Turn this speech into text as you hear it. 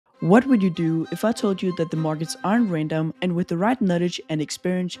What would you do if I told you that the markets aren't random and with the right knowledge and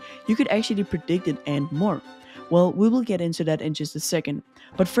experience, you could actually predict it and more? Well, we will get into that in just a second.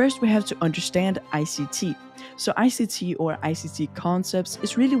 But first, we have to understand ICT. So, ICT or ICT concepts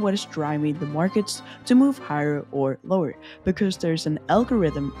is really what is driving the markets to move higher or lower because there's an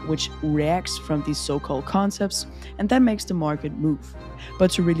algorithm which reacts from these so called concepts and that makes the market move.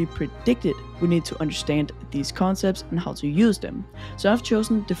 But to really predict it, we need to understand these concepts and how to use them. So I've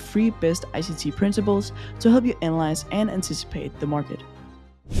chosen the three best ICT principles to help you analyze and anticipate the market.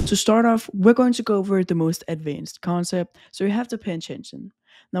 To start off, we're going to go over the most advanced concept, so you have to pay attention.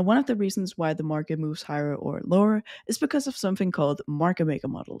 Now, one of the reasons why the market moves higher or lower is because of something called market maker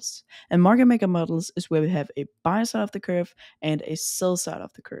models. And market maker models is where we have a buy side of the curve and a sell side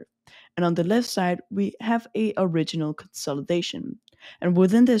of the curve. And on the left side, we have a original consolidation. And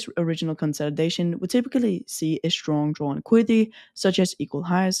within this original consolidation, we typically see a strong drawn liquidity, such as equal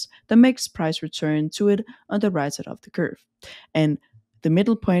highs, that makes price return to it on the right side of the curve. And the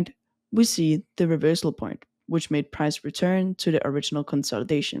middle point, we see the reversal point, which made price return to the original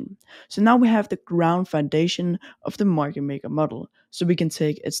consolidation. So now we have the ground foundation of the market maker model, so we can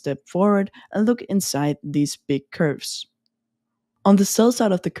take a step forward and look inside these big curves. On the sell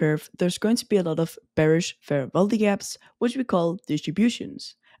side of the curve, there's going to be a lot of bearish fair value gaps, which we call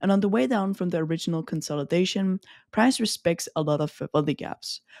distributions. And on the way down from the original consolidation, price respects a lot of fair value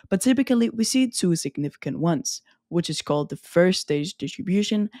gaps. But typically, we see two significant ones, which is called the first stage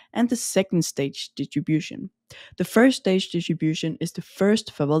distribution and the second stage distribution. The first stage distribution is the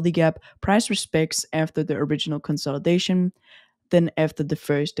first fair value gap price respects after the original consolidation. Then, after the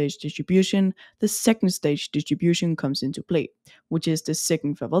first stage distribution, the second stage distribution comes into play, which is the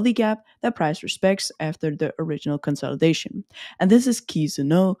second fair value gap that price respects after the original consolidation. And this is key to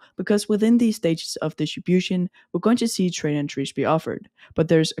know because within these stages of distribution, we're going to see trade entries be offered, but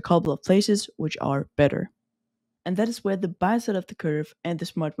there's a couple of places which are better. And that is where the buy side of the curve and the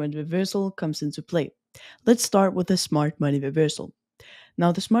smart money reversal comes into play. Let's start with the smart money reversal.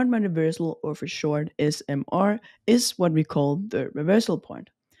 Now, the smart money reversal, or for short SMR, is what we call the reversal point,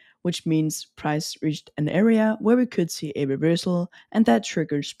 which means price reached an area where we could see a reversal, and that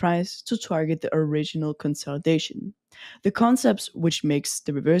triggers price to target the original consolidation. The concepts which makes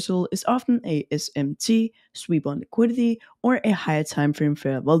the reversal is often a SMT, sweep on liquidity, or a higher time frame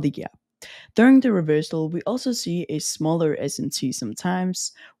fair value gap. During the reversal, we also see a smaller SMT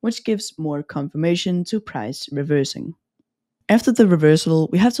sometimes, which gives more confirmation to price reversing. After the reversal,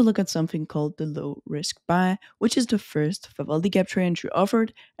 we have to look at something called the low risk buy, which is the first Vivaldi gap trade entry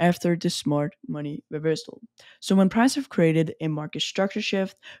offered after the smart money reversal. So when prices have created a market structure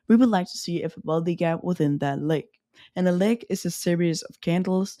shift, we would like to see a Vivaldi gap within that leg. And a leg is a series of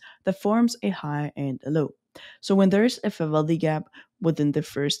candles that forms a high and a low. So when there is a Vivaldi gap within the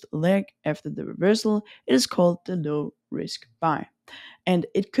first leg after the reversal, it is called the low risk buy. And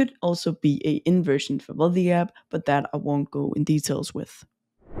it could also be a inversion for the gap, but that I won't go in details with.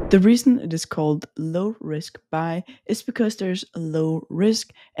 The reason it is called low risk buy is because there's a low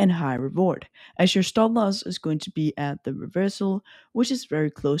risk and high reward, as your stop loss is going to be at the reversal, which is very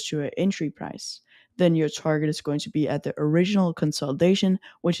close to your entry price. Then your target is going to be at the original consolidation,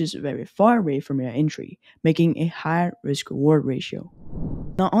 which is very far away from your entry, making a high risk reward ratio.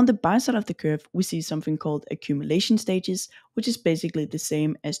 Now, on the buy side of the curve, we see something called accumulation stages, which is basically the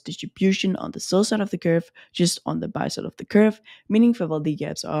same as distribution on the sell side of the curve, just on the buy side of the curve, meaning Vivaldi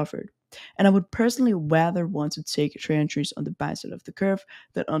gaps are offered. And I would personally rather want to take trade entries on the buy side of the curve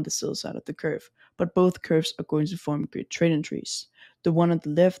than on the sell side of the curve, but both curves are going to form great trade entries. The one on the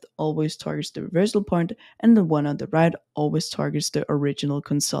left always targets the reversal point, and the one on the right always targets the original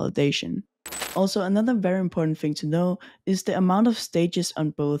consolidation. Also, another very important thing to know is the amount of stages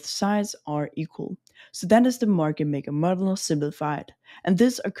on both sides are equal. So that is the market maker model simplified. And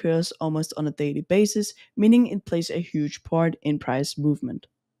this occurs almost on a daily basis, meaning it plays a huge part in price movement.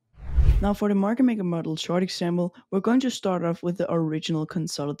 Now, for the market maker model short example, we're going to start off with the original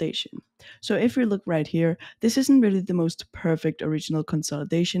consolidation. So, if we look right here, this isn't really the most perfect original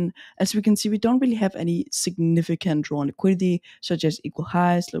consolidation. As we can see, we don't really have any significant drawn liquidity, such as equal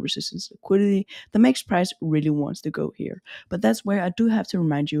highs, low resistance liquidity, that makes price really wants to go here. But that's where I do have to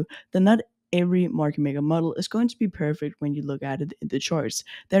remind you that not every market maker model is going to be perfect when you look at it in the charts.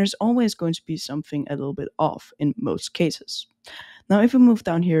 There's always going to be something a little bit off in most cases. Now, if we move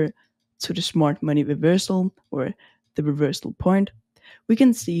down here to the smart money reversal or the reversal point, we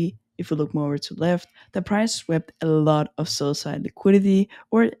can see if we look more to left, the price swept a lot of sell side liquidity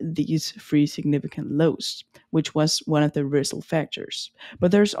or these three significant lows, which was one of the reversal factors.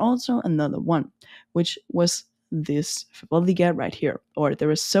 But there's also another one, which was this Fibonacci gap right here, or there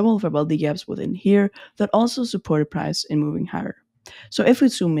are several Fibonacci gaps within here that also support the price in moving higher. So if we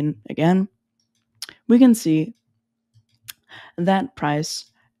zoom in again, we can see that price,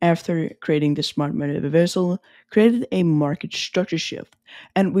 after creating the smart money reversal, created a market structure shift.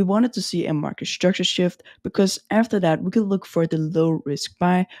 And we wanted to see a market structure shift because after that, we could look for the low risk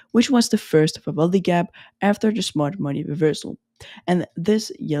buy, which was the first Vivaldi gap after the smart money reversal. And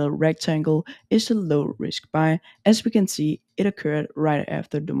this yellow rectangle is the low risk buy. As we can see, it occurred right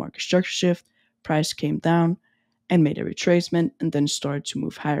after the market structure shift. Price came down and made a retracement and then started to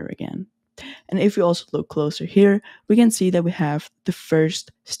move higher again. And if we also look closer here, we can see that we have the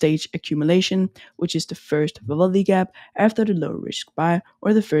first stage accumulation, which is the first Vivaldi gap after the low risk buy,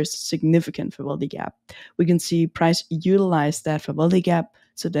 or the first significant Vivaldi gap. We can see price utilize that Vivaldi gap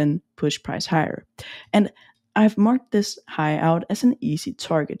to then push price higher. And I've marked this high out as an easy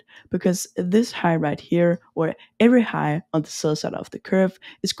target because this high right here, or every high on the sell side of the curve,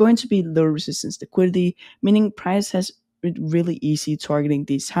 is going to be low resistance liquidity, meaning price has really easy targeting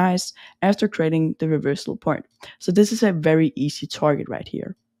these highs after creating the reversal point. So this is a very easy target right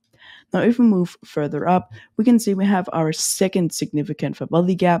here. Now, if we move further up, we can see we have our second significant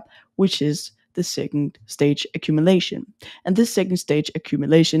Fibonacci gap, which is the second stage accumulation. And this second stage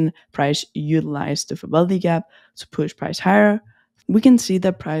accumulation, price utilized the Fibonacci gap to push price higher. We can see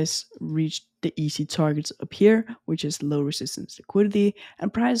that price reached the easy targets up here, which is low resistance liquidity,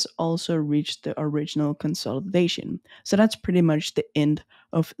 and price also reached the original consolidation. So that's pretty much the end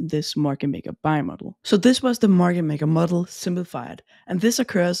of this market maker buy model. So this was the market maker model simplified, and this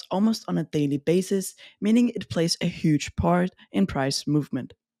occurs almost on a daily basis, meaning it plays a huge part in price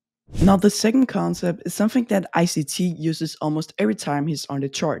movement. Now, the second concept is something that ICT uses almost every time he's on the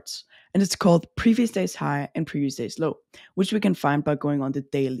charts, and it's called previous day's high and previous day's low, which we can find by going on the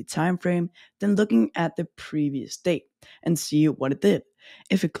daily time frame, then looking at the previous day and see what it did.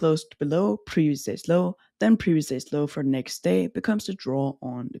 If it closed below previous day's low, then previous day's low for next day becomes the draw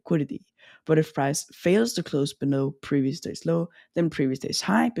on liquidity. But if price fails to close below previous day's low, then previous day's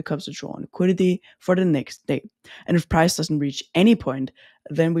high becomes the draw on liquidity for the next day. And if price doesn't reach any point,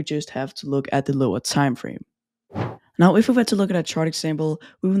 then we just have to look at the lower time frame. Now, if we were to look at a chart example,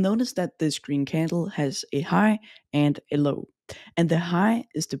 we will notice that this green candle has a high and a low. And the high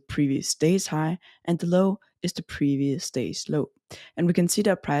is the previous day's high, and the low is the previous day's low. And we can see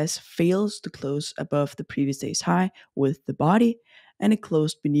that price fails to close above the previous day's high with the body, and it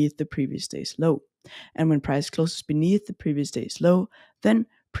closed beneath the previous day's low. And when price closes beneath the previous day's low, then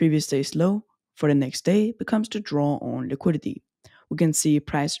previous day's low for the next day becomes the draw on liquidity. We can see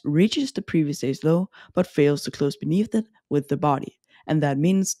price reaches the previous day's low but fails to close beneath it with the body. And that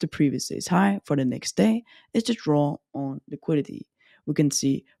means the previous day's high for the next day is the draw on liquidity. We can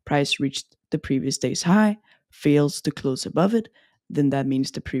see price reached the previous day's high, fails to close above it, then that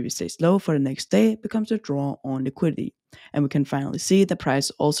means the previous day's low for the next day becomes a draw on liquidity. And we can finally see the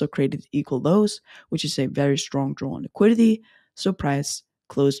price also created equal lows, which is a very strong draw on liquidity, so price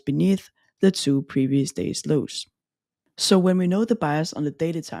closed beneath the two previous days' lows. So when we know the bias on the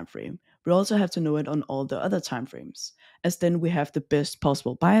daily time frame, we also have to know it on all the other time frames, as then we have the best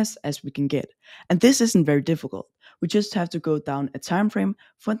possible bias as we can get. And this isn't very difficult. We just have to go down a time frame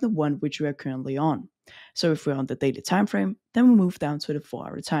from the one which we are currently on. So if we're on the daily time frame, then we move down to the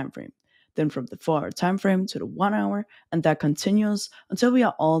 4-hour time frame. Then from the 4-hour time frame to the 1 hour, and that continues until we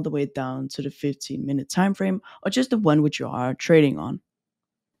are all the way down to the 15-minute time frame, or just the one which you are trading on.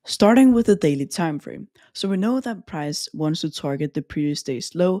 Starting with the daily time frame. So we know that price wants to target the previous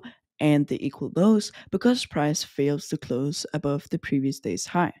day's low and the equal lows because price fails to close above the previous day's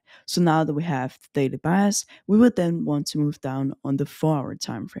high. So now that we have the daily bias, we would then want to move down on the 4-hour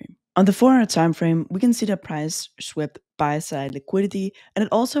time frame. On the 4-hour time frame, we can see that price swept buy side liquidity, and it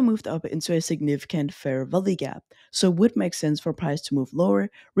also moved up into a significant fair value gap. So it would make sense for price to move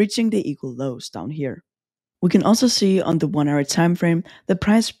lower, reaching the equal lows down here. We can also see on the 1-hour time frame that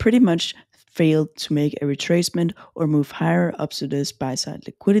price pretty much failed to make a retracement or move higher up to this buy side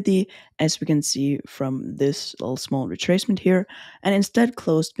liquidity, as we can see from this little small retracement here, and instead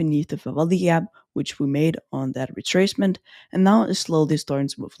closed beneath the Vivaldi gap, which we made on that retracement, and now is slowly starting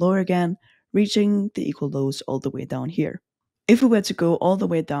to move lower again, reaching the equal lows all the way down here. If we were to go all the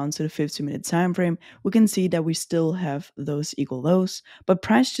way down to the 15-minute time frame, we can see that we still have those equal lows, but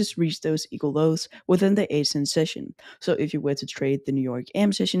price just reached those equal lows within the ASIN session. So if you were to trade the New York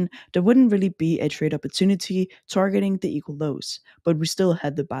AM session, there wouldn't really be a trade opportunity targeting the equal lows, but we still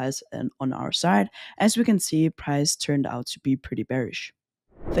had the bias on our side. As we can see, price turned out to be pretty bearish.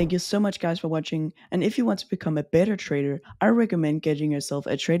 Thank you so much, guys, for watching. And if you want to become a better trader, I recommend getting yourself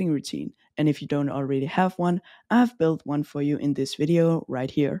a trading routine. And if you don't already have one, I've built one for you in this video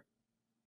right here.